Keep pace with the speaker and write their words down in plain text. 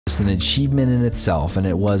an achievement in itself, and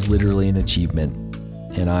it was literally an achievement.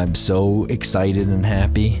 And I'm so excited and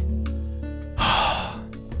happy.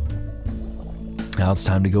 Now it's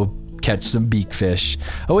time to go catch some beakfish.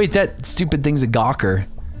 Oh wait, that stupid thing's a gawker.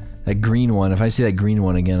 That green one. If I see that green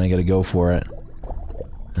one again, I gotta go for it.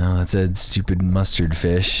 Oh, that's a stupid mustard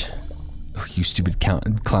fish. Oh, you stupid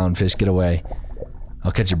clownfish, get away.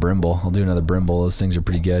 I'll catch a brimble. I'll do another brimble. Those things are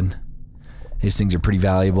pretty good. These things are pretty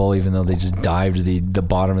valuable, even though they just dive to the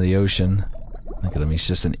bottom of the ocean. Look at him, he's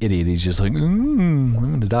just an idiot. He's just like, I'm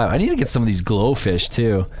gonna dive. I need to get some of these glowfish,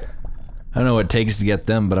 too. I don't know what it takes to get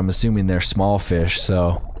them, but I'm assuming they're small fish,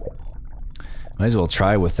 so... might as well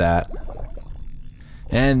try with that.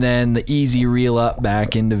 And then the easy reel up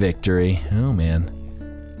back into victory. Oh, man.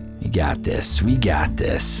 We got this. We got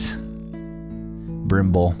this.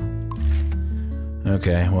 Brimble.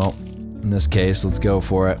 Okay, well, in this case, let's go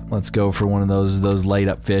for it. Let's go for one of those light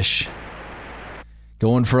up fish.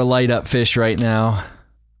 Going for a light up fish right now.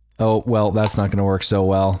 Oh, well, that's not gonna work so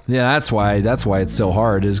well. Yeah, that's why it's so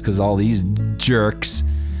hard, is because all these jerks.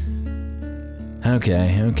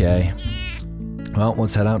 Okay, okay. Well,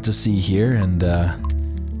 let's head out to sea here, and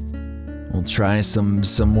we'll try some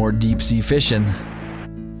more deep sea fishing.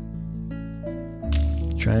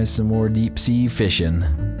 Try some more deep sea fishing.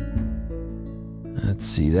 Let's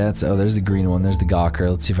see, oh, there's the green one, there's the gawker.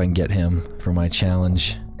 Let's see if I can get him for my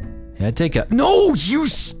challenge. Yeah, I take a- No,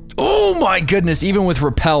 oh my goodness, even with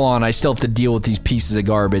rappel on, I still have to deal with these pieces of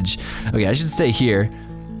garbage. Okay, I should stay here.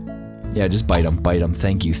 Yeah, just bite them, bite them.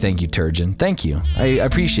 Thank you, Turgeon. Thank you. I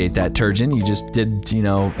appreciate that, Turgeon. You just did, you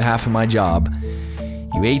know, half of my job.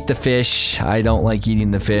 You ate the fish. I don't like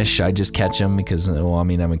eating the fish. I just catch them because, well, I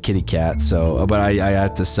mean, I'm a kitty cat, so, but I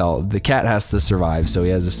have to sell. The cat has to survive, so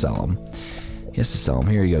he has to sell them. He has to sell them.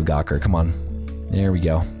 Here you go, gawker. Come on. There we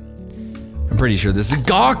go. I'm pretty sure this is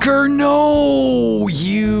gawker. No,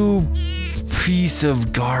 you piece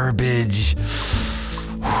of garbage.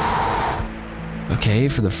 Okay,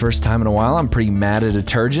 for the first time in a while, I'm pretty mad at a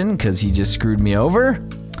Turgeon because he just screwed me over.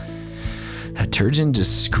 That Turgeon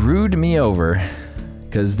just screwed me over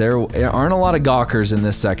because there aren't a lot of gawkers in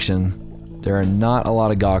this section. There are not a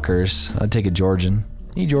lot of gawkers. I'd take a Georgian.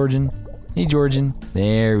 Hey, Georgian. Hey, Georgian.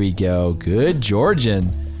 There we go. Good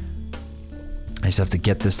Georgian. I just have to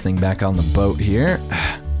get this thing back on the boat here.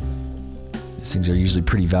 These things are usually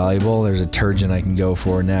pretty valuable. There's a Turgeon I can go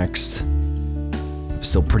for next. I'm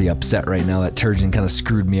still pretty upset right now. That Turgeon kind of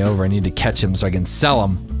screwed me over. I need to catch him so I can sell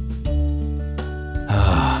him.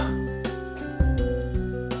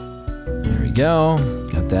 There we go.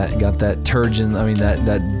 Got that Turgeon. I mean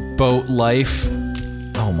that boat life.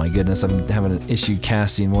 Oh my goodness, I'm having an issue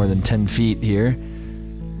casting more than 10 feet here.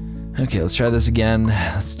 Okay, let's try this again.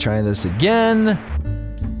 Let's try this again.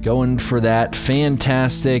 Going for that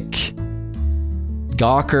fantastic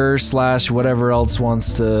gawker slash whatever else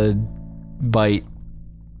wants to bite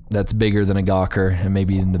that's bigger than a gawker, and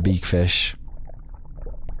maybe even the beakfish.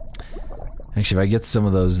 Actually, if I get some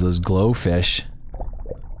of those glowfish.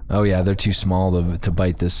 Oh yeah, they're too small to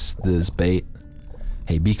bite this bait.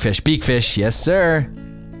 Hey, beakfish, yes sir.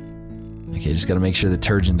 Okay, just gotta make sure the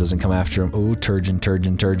Turgeon doesn't come after him. Oh, Turgeon.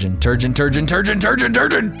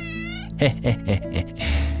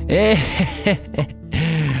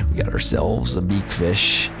 We got ourselves a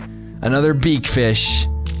beakfish. Another beakfish.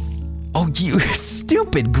 Oh, you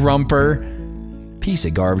stupid grumper. Piece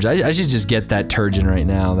of garbage. I should just get that Turgeon right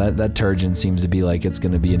now. That Turgeon seems to be like it's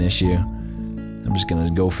gonna be an issue. I'm just gonna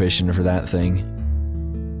go fishing for that thing.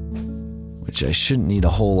 Which I shouldn't need a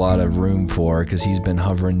whole lot of room for, because he's been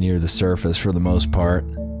hovering near the surface for the most part.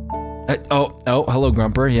 Oh, hello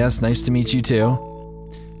Grumper. Yes, nice to meet you too.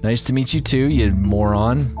 Nice to meet you too, you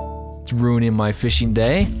moron. It's ruining my fishing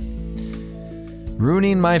day.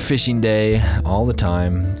 Ruining my fishing day all the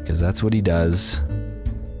time, because that's what he does.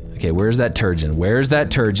 Okay, where's that Turgeon? Where's that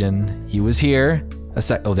Turgeon? He was here.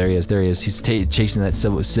 Oh, there he is, there he is. He's chasing that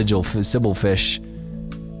Sybil fish.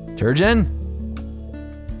 Turgeon?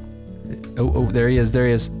 Oh, there he is, there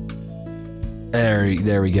he is.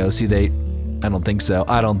 There we go. See, I don't think so.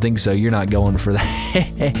 I don't think so. You're not going for that.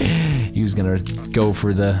 He was gonna go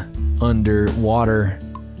for the underwater.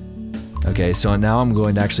 Okay, so now I'm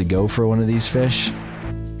going to actually go for one of these fish.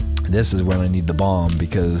 This is when I need the bomb,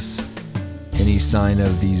 because any sign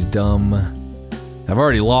of these dumb... I've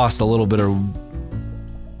already lost a little bit of...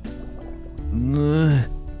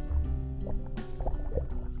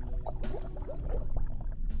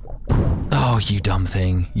 Oh, you dumb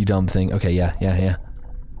thing. You dumb thing. Okay, yeah.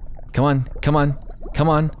 Come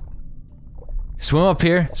on. Swim up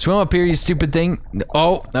here, you stupid thing.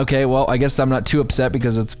 Oh, okay, well, I guess I'm not too upset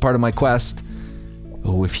because it's part of my quest.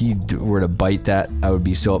 Oh, if he were to bite that, I would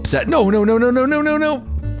be so upset. No, no, no, no, no, no, no, no.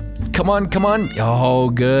 Come on, come on. Oh,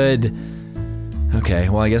 good. Okay,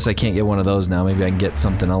 well, I guess I can't get one of those now. Maybe I can get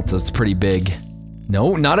something else that's pretty big.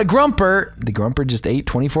 No, not a grumper. The grumper just ate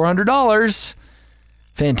 $2,400.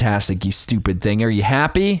 Fantastic, you stupid thing. Are you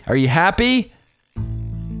happy? Are you happy?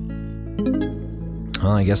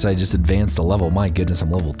 Well, I guess I just advanced a level. My goodness, I'm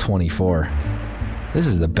level 24. This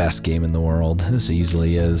is the best game in the world. This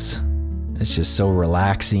easily is. It's just so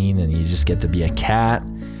relaxing, and you just get to be a cat.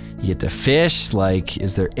 You get to fish. Like,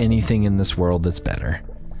 is there anything in this world that's better?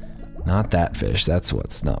 Not that fish. That's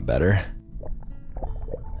what's not better.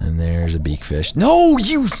 And there's a beak fish. No,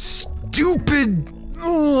 you stupid! The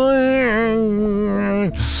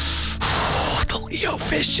Leo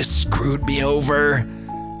fish just screwed me over.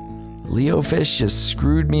 Leo fish just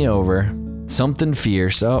screwed me over. Something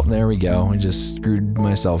fierce. Oh, there we go. I just screwed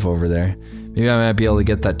myself over there. Maybe I might be able to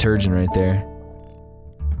get that turgeon right there.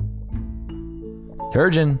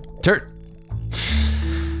 Turgeon!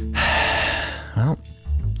 Well,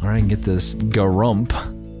 or I can get this garump.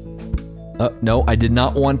 No, I did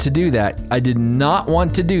not want to do that. I did not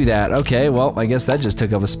want to do that. Okay, well, I guess that just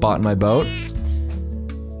took up a spot in my boat.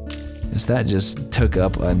 Guess that just took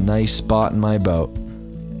up a nice spot in my boat.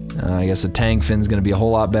 I guess a tang fin's gonna be a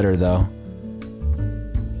whole lot better, though.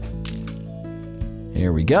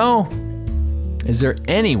 Here we go. Is there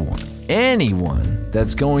anyone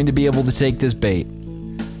that's going to be able to take this bait?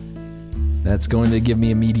 That's going to give me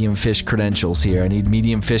a medium fish credentials here. I need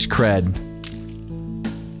medium fish cred.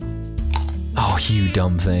 Oh, you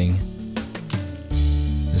dumb thing.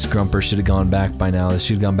 This grumper should have gone back by now. This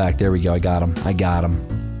should have gone back. There we go. I got him. I got him.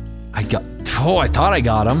 Oh, I thought I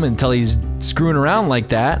got him until he's screwing around like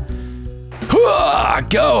that.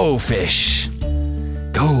 Go, fish.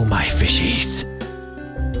 Go, my fishies.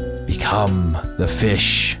 Become the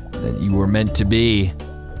fish that you were meant to be.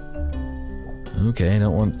 Okay, I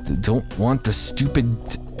don't want the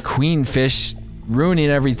stupid queen fish ruining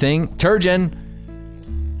everything. Turgeon.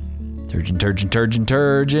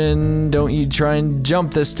 Turgeon. Don't you try and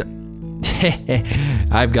jump this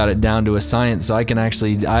I've got it down to a science, so I can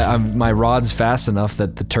actually, my rod's fast enough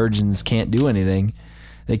that the turgeons can't do anything.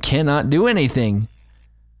 They cannot do anything.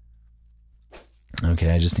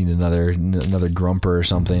 Okay, I just need another grumper or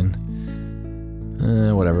something.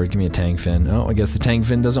 Whatever, give me a tang fin. Oh, I guess the tang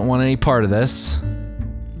fin doesn't want any part of this.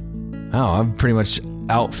 Oh, I've pretty much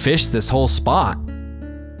outfished this whole spot.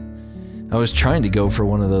 I was trying to go for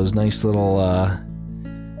one of those nice little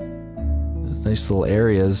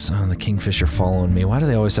areas. Oh, the kingfish are following me. Why do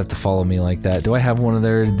they always have to follow me like that? Do I have one of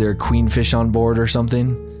their queen fish on board or something?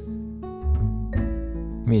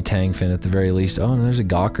 Give me a tang fin at the very least. Oh, and there's a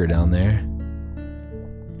gawker down there.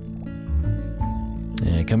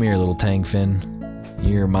 Yeah, come here, little tang fin.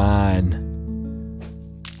 You're mine.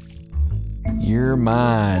 You're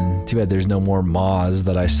mine. Too bad there's no more maws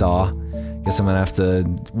that I saw. Guess I'm gonna have to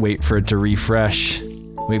wait for it to refresh.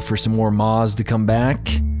 Wait for some more maws to come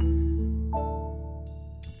back.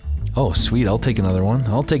 Oh, sweet, I'll take another one.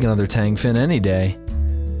 I'll take another tang fin any day.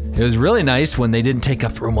 It was really nice when they didn't take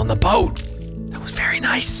up room on the boat. That was very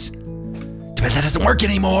nice. Too bad that doesn't work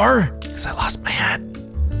anymore, because I lost my hat.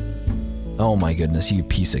 Oh my goodness, you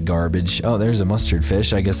piece of garbage. Oh, there's a mustard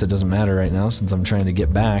fish. I guess it doesn't matter right now since I'm trying to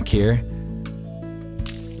get back here.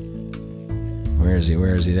 Where is he?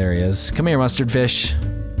 Where is he? There he is. Come here, mustard fish.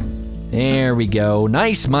 There we go.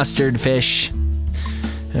 Nice mustard fish.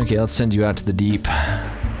 Okay, let's send you out to the deep.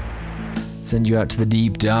 Send you out to the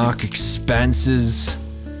deep, dark expanses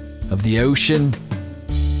of the ocean,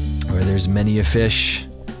 where there's many a fish,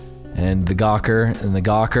 and the gawker, and the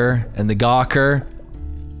gawker, and the gawker.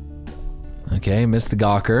 Okay, missed the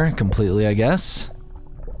gawker completely, I guess.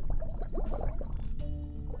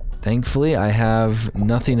 Thankfully, I have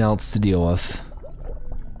nothing else to deal with.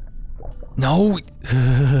 No!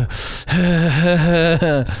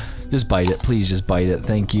 Just bite it, please just bite it.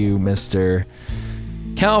 Thank you, Mr.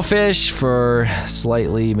 Cowfish, for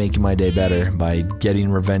slightly making my day better by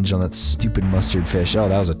getting revenge on that stupid mustard fish. Oh,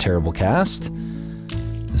 that was a terrible cast.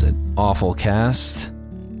 That was an awful cast.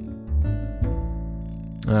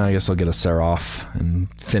 I guess I'll get a Seraph and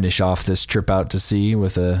finish off this trip out to sea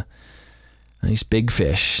with a nice big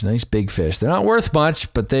fish. Nice big fish. They're not worth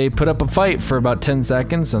much, but they put up a fight for about 10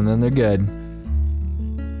 seconds and then they're good.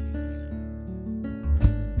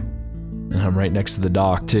 And I'm right next to the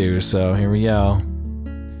dock too, so here we go.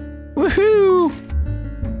 Woohoo!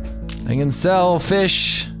 I can sell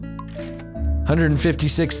fish.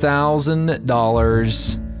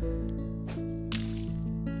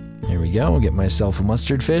 $156,000. There we we go. Get myself a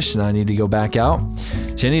mustard fish. Now I need to go back out.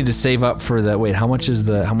 See, I need to save up for the, wait, how much is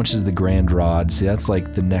the grand rod? See, that's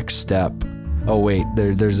like the next step. Oh wait,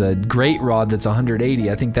 there's a great rod that's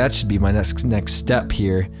 180. I think that should be my next step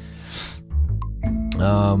here.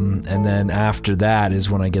 And then after that is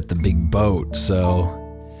when I get the big boat, so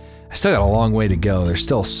I still got a long way to go. There's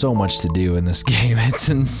still so much to do in this game. It's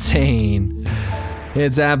insane.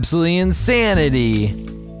 It's absolutely insanity.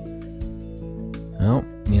 Well,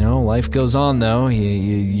 you know, life goes on though.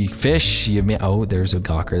 You fish, oh, there's a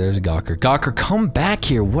gawker, there's a gawker. Gawker, come back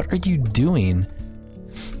here. What are you doing?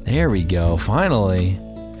 There we go, finally.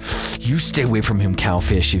 You stay away from him,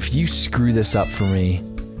 cowfish. If you screw this up for me,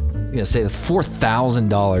 I'm gonna say that's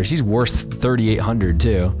 $4,000. He's worth $3,800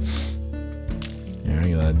 too.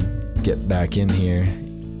 I'm gonna get back in here.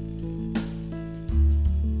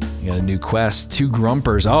 Got a new quest, 2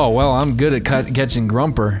 grumpers. Oh, well, I'm good at catching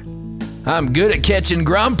grumper. I'm good at catching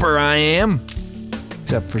grumper, I am.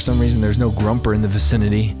 Except for some reason there's no grumper in the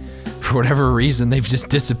vicinity. For whatever reason, they've just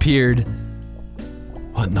disappeared.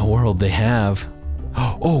 What in the world they have?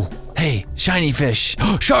 Oh, hey, shiny fish.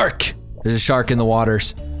 Shark! There's a shark in the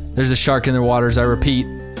waters. There's a shark in the waters, I repeat.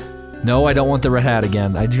 No, I don't want the red hat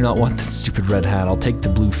again. I do not want the stupid red hat. I'll take the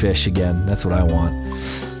blue fish again. That's what I want.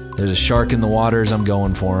 There's a shark in the waters. I'm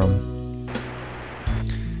going for him.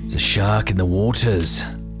 There's a shark in the waters.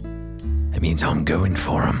 That means I'm going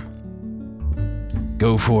for him.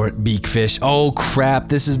 Go for it, beak fish. Oh, crap.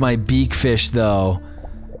 This is my beak fish, though.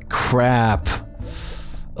 Crap.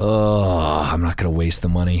 Ugh, I'm not gonna waste the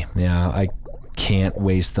money. Yeah, I can't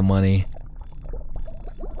waste the money.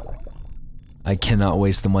 I cannot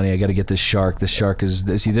waste the money. I gotta get this shark. This shark is,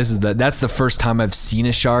 see, this is that's the first time I've seen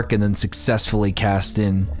a shark and then successfully cast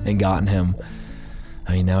in and gotten him.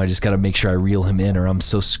 I mean, now I just gotta make sure I reel him in or I'm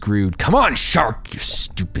so screwed. Come on, shark, you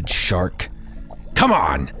stupid shark. Come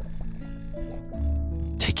on.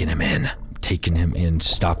 Taking him in. Taking him in.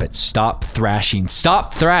 Stop it. Stop thrashing.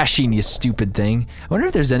 Stop thrashing, you stupid thing. I wonder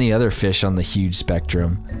if there's any other fish on the huge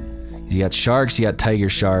spectrum. You got sharks, you got tiger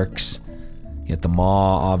sharks. You got the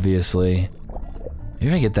maw, obviously. Maybe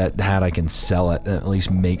if I get that hat, I can sell it and at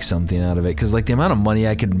least make something out of it. Because, like, the amount of money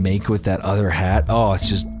I could make with that other hat, oh, it's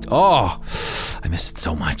just, oh, I miss it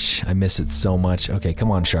so much. I miss it so much. Okay, come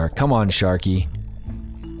on, shark. Come on, Sharky.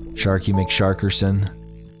 Sharky McSharkerson.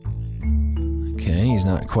 Okay, he's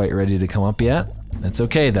not quite ready to come up yet. That's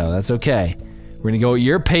okay, though. That's okay. We're gonna go at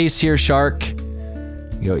your pace here, shark.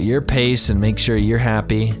 Go at your pace and make sure you're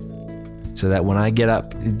happy. So that when I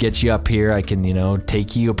get you up here, I can, you know,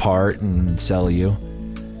 take you apart and sell you.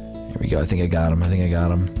 Here we go. I think I got him. I think I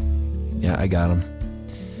got him. Yeah, I got him.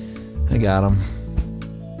 I got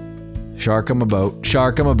him. Shark on my boat.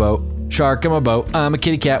 Shark on my boat. Shark on my boat. I'm a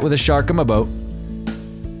kitty cat with a shark on my boat.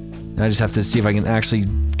 I just have to see if I can actually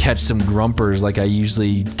catch some grumpers like I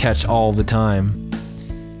usually catch all the time.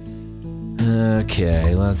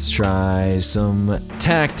 Okay, let's try some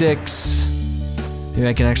tactics. Maybe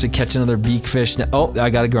I can actually catch another beak fish now. Oh, I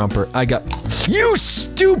got a grumper. I got— You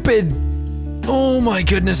stupid! Oh my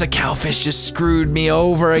goodness, a cowfish just screwed me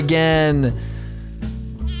over again.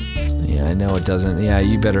 Yeah, I know it doesn't. Yeah,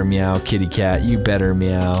 you better meow, kitty cat. You better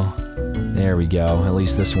meow. There we go. At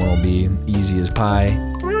least this one will be easy as pie.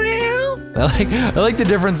 I like the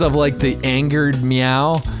difference of like the angered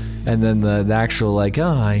meow and then the actual like, oh,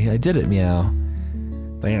 I did it meow.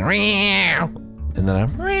 And then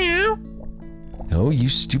I'm— Oh, you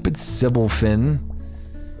stupid Sybilfin.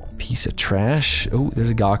 Piece of trash. Oh,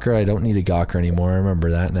 there's a gawker. I don't need a gawker anymore. I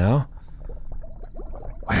remember that now.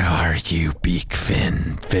 Where are you, beak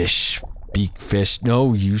fin fish? Beak fish.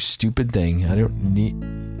 No, you stupid thing. I don't need—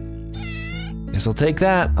 Guess I'll take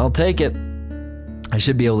that. I'll take it. I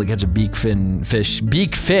should be able to catch a beak fin fish.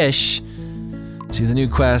 Beak fish! See the new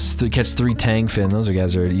quest, to catch 3 tang fin. Those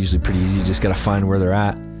guys are usually pretty easy. You just gotta find where they're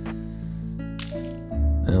at.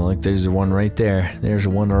 And like, there's one right there. There's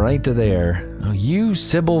one right to there. Oh, you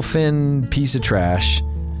Sybilfin piece of trash.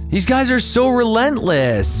 These guys are so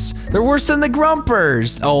relentless! They're worse than the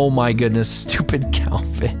grumpers! Oh my goodness, stupid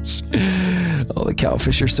cowfish. Oh, the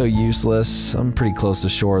cowfish are so useless. I'm pretty close to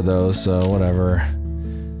shore though, so whatever.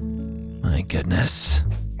 My goodness.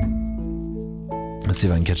 Let's see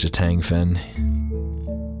if I can catch a tang fin.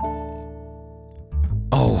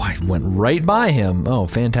 Oh, I went right by him. Oh,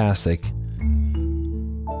 fantastic.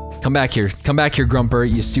 Come back here. Come back here, Grumper,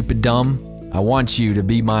 you stupid dumb. I want you to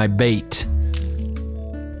be my bait.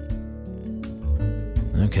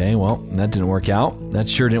 Okay, well, that didn't work out. That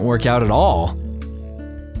sure didn't work out at all.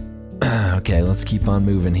 Okay, let's keep on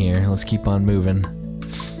moving here. Let's keep on moving.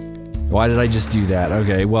 Why did I just do that?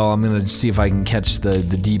 Okay, well, I'm gonna see if I can catch the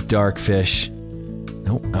deep dark fish.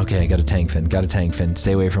 Nope. Okay, I got a tank fin. Got a tank fin.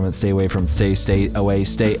 Stay away from it. Stay away from it. Stay away.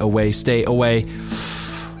 Stay away. Stay away.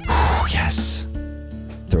 Whew, yes.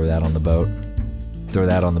 Throw that on the boat. Throw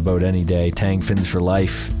that on the boat any day. Tank fins for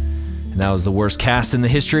life. And that was the worst cast in the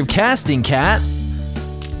history of casting, cat.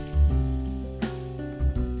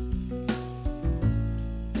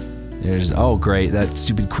 There's, oh great, that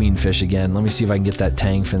stupid queenfish again. Let me see if I can get that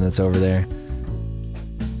tang fin that's over there.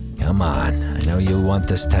 Come on, I know you want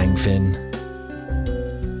this tang fin.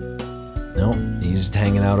 Nope, he's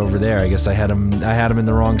hanging out over there. I guess I had him in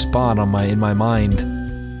the wrong spot on in my mind.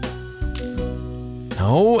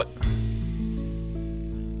 No.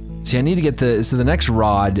 See, I need to get so the next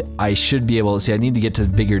rod, I should be able to, see, I need to get to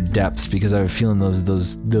bigger depths because I have a feeling those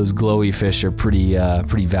glowy fish are pretty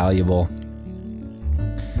valuable.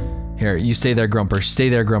 Here, you stay there, Grumper. Stay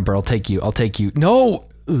there, Grumper. I'll take you. I'll take you. No!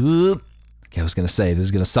 Ugh. Okay, I was gonna say, this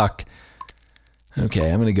is gonna suck.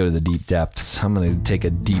 Okay, I'm gonna go to the deep depths. I'm gonna take a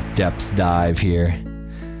deep depths dive here.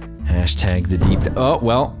 Hashtag the deep oh,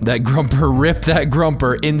 well, that Grumper ripped that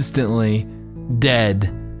Grumper instantly.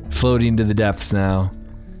 Dead. Floating to the depths now.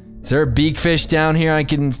 Is there a beak fish down here I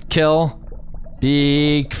can kill?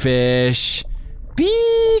 Beak fish.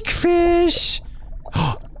 Beak fish!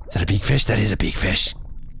 Oh, is that a beak fish? That is a beak fish.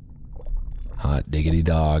 Hot diggity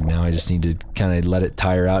dog. Now I just need to kind of let it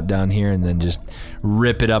tire out down here and then just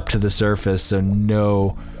rip it up to the surface so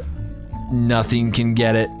nothing can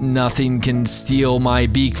get it. Nothing can steal my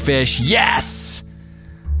beak fish. Yes!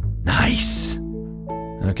 Nice.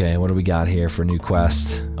 Okay, what do we got here for new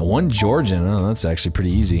quest? A 1 Georgian. Oh, that's actually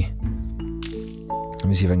pretty easy. Let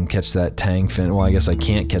me see if I can catch that tang fin. Well, I guess I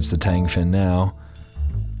can't catch the tang fin now.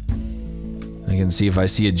 I can see if I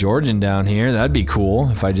see a Georgian down here. That'd be cool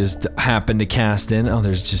if I just happen to cast in. Oh,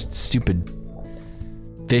 there's just stupid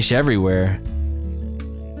fish everywhere.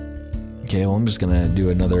 Okay, well, I'm just gonna do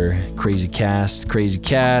another crazy cast, crazy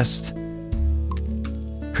cast.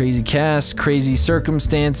 Crazy cast, crazy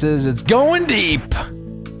circumstances. It's going deep!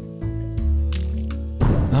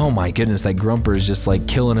 Oh my goodness, that Grumper is just like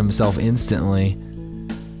killing himself instantly.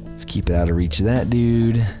 Let's keep it out of reach of that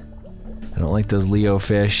dude. I don't like those Leo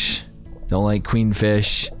fish. Don't like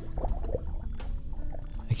queenfish.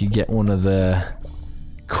 I could get one of the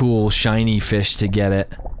cool shiny fish to get it.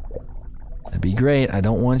 That'd be great. I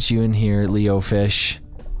don't want you in here, Leo fish.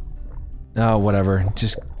 Oh, whatever.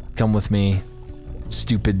 Just come with me.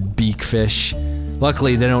 Stupid beak fish.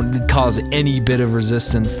 Luckily, they don't cause any bit of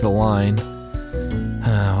resistance to the line.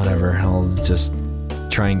 Whatever. I'll just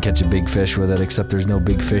try and catch a big fish with it, except there's no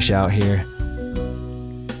big fish out here.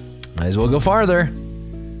 Might as well go farther.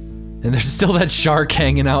 And there's still that shark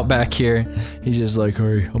hanging out back here. He's just like,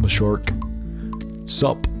 hey, I'm a shark.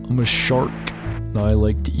 Sup, I'm a shark. I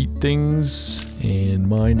like to eat things, and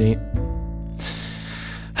my name...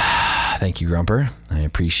 Thank you, Grumper. I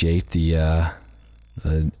appreciate the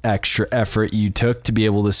extra effort you took to be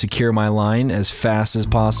able to secure my line as fast as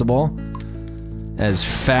possible. As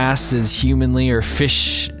fast as humanly or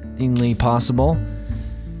fishingly possible.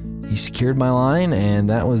 He secured my line, and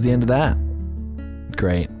that was the end of that.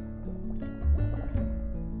 Great.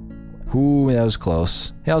 Ooh, that was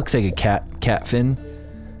close. Hey, I'll take a cat fin.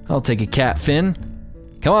 I'll take a cat fin.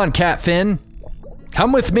 Come on, cat fin.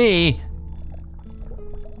 Come with me.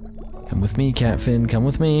 Come with me, cat fin. Come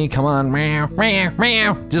with me. Come on. Meow, meow,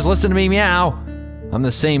 meow. Just listen to me, meow. I'm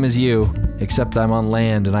the same as you, except I'm on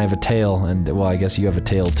land and I have a tail. And, well, I guess you have a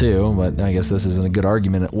tail too, but I guess this isn't a good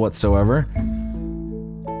argument whatsoever.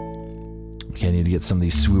 Okay, I need to get some of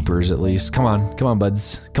these swoopers at least. Come on. Come on,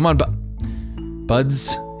 buds. Come on,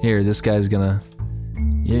 buds. Here, this guy's gonna...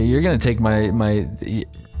 You're gonna take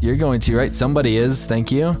you're going to, right? Somebody is,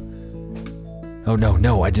 thank you. Oh, no,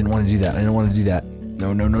 no, I didn't want to do that. I didn't want to do that.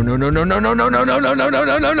 No, no, no, no, no, no, no, no, no, no, no, no, no, no,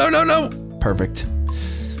 no, no, no, no, no. Perfect.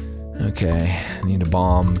 Okay, I need a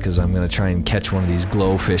bomb because I'm gonna try and catch one of these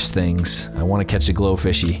glowfish things. I want to catch a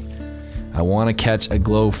glowfishy. I want to catch a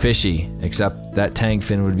glowfishy, except that tang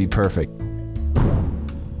fin would be perfect.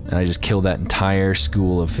 And I just killed that entire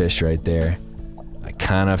school of fish right there. I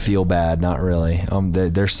kind of feel bad, not really.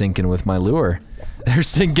 They're sinking with my lure. They're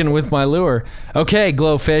sinking with my lure. Okay,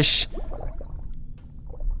 glowfish.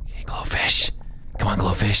 Okay, glowfish. Come on,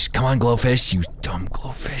 glowfish. Come on, glowfish. You dumb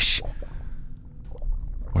glowfish.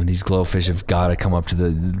 One of these glowfish have got to come up to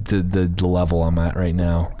the level I'm at right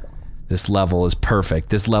now. This level is perfect.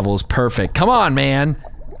 This level is perfect. Come on, man.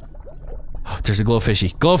 Oh, there's a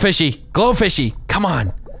glowfishy. Glowfishy. Glowfishy. Come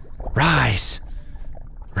on. Rise.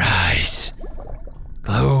 Rise.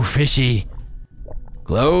 Glowfishy.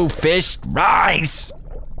 Glowfish, rise!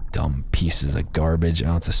 Dumb pieces of garbage.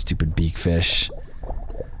 Oh, it's a stupid beak fish.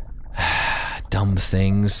 Dumb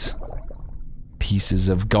things. pieces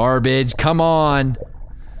of garbage. Come on.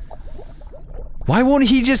 Why won't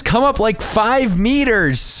he just come up like 5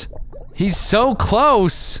 meters? He's so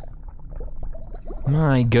close.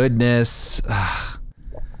 My goodness. Ugh.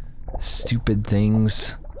 Stupid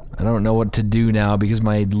things. I don't know what to do now because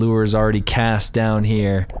my lure is already cast down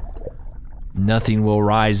here. Nothing will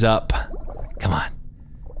rise up. Come on.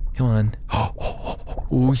 Come on.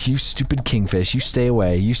 Oh, you stupid kingfish. You stay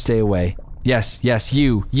away. You stay away. Yes, yes,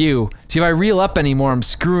 you. See, if I reel up anymore, I'm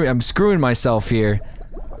screwing myself here.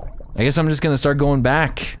 I guess I'm just gonna start going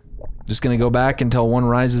back. Just gonna go back until one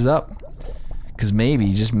rises up. Cause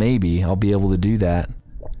maybe, just maybe, I'll be able to do that.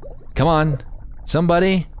 Come on.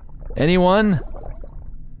 Somebody? Anyone?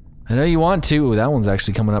 I know you want to. Ooh, that one's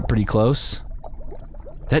actually coming up pretty close.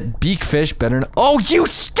 That beakfish better not— oh, you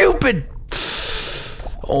stupid!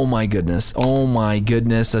 Oh my goodness. Oh my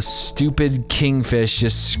goodness. A stupid kingfish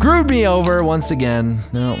just screwed me over once again.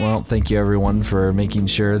 No, well, thank you everyone for making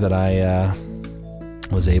sure that I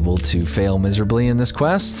was able to fail miserably in this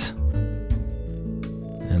quest.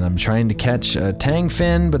 And I'm trying to catch a tang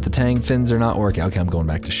fin, but the tang fins are not working. Okay, I'm going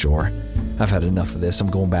back to shore. I've had enough of this. I'm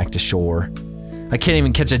going back to shore. I can't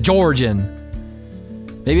even catch a Georgian.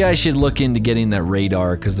 Maybe I should look into getting that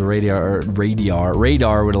radar, because the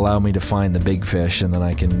radar would allow me to find the big fish, and then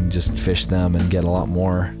I can just fish them and get a lot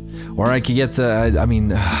more. Or I could get the— I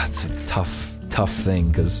mean, it's a tough thing,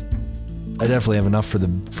 because I definitely have enough for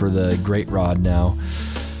the great rod now.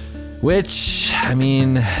 Which, I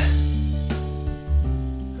mean, I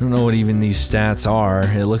don't know what even these stats are.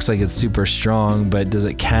 It looks like it's super strong, but does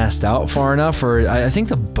it cast out far enough? Or I think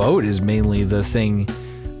the boat is mainly the thing.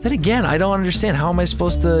 Then again, I don't understand. How am I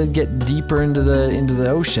supposed to get deeper into the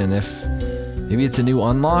ocean? If maybe it's a new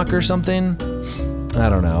unlock or something? I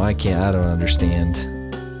don't know. I don't understand.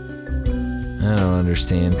 I don't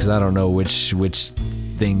understand, because I don't know which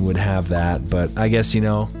thing would have that. But I guess, you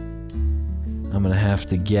know, I'm gonna have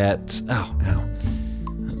to get— ow.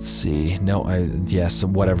 Let's see. No, yes,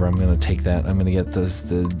 whatever. I'm gonna take that. I'm gonna get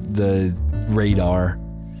the radar.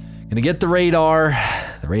 Gonna get the radar.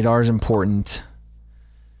 The radar is important.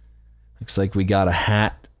 Looks like we got a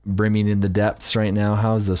hat brimming in the depths right now.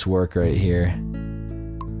 How does this work right here?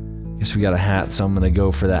 Guess we got a hat, so I'm gonna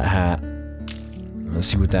go for that hat. Let's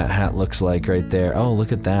see what that hat looks like right there. Oh,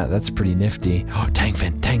 look at that. That's pretty nifty. Oh,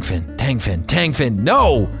 tangfin, tangfin, tangfin, tangfin.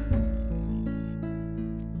 No!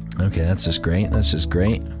 Okay, that's just great. That's just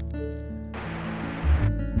great.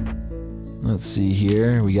 Let's see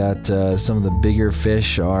here. We got some of the bigger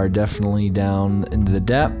fish are definitely down into the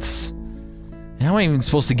depths. How am I even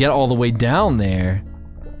supposed to get all the way down there?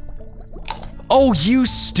 Oh, you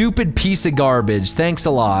stupid piece of garbage. Thanks a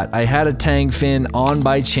lot. I had a tang fin on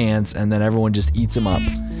by chance, and then everyone just eats them up.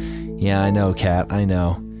 Yeah, I know, Cat. I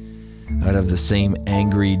know. I'd have the same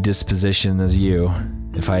angry disposition as you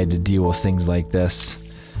if I had to deal with things like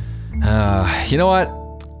this. You know what?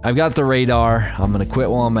 I've got the radar. I'm gonna quit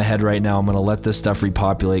while I'm ahead right now. I'm gonna let this stuff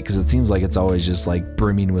repopulate, because it seems like it's always just like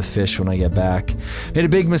brimming with fish when I get back. Made a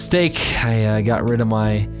big mistake. I got rid of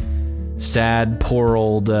my sad, poor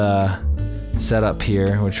old setup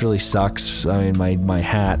here, which really sucks. I mean, my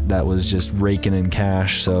hat that was just raking in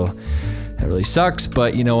cash, so that really sucks.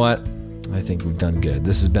 But you know what? I think we've done good.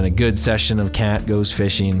 This has been a good session of Cat Goes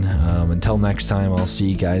Fishing. Until next time, I'll see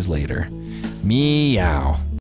you guys later. Meow.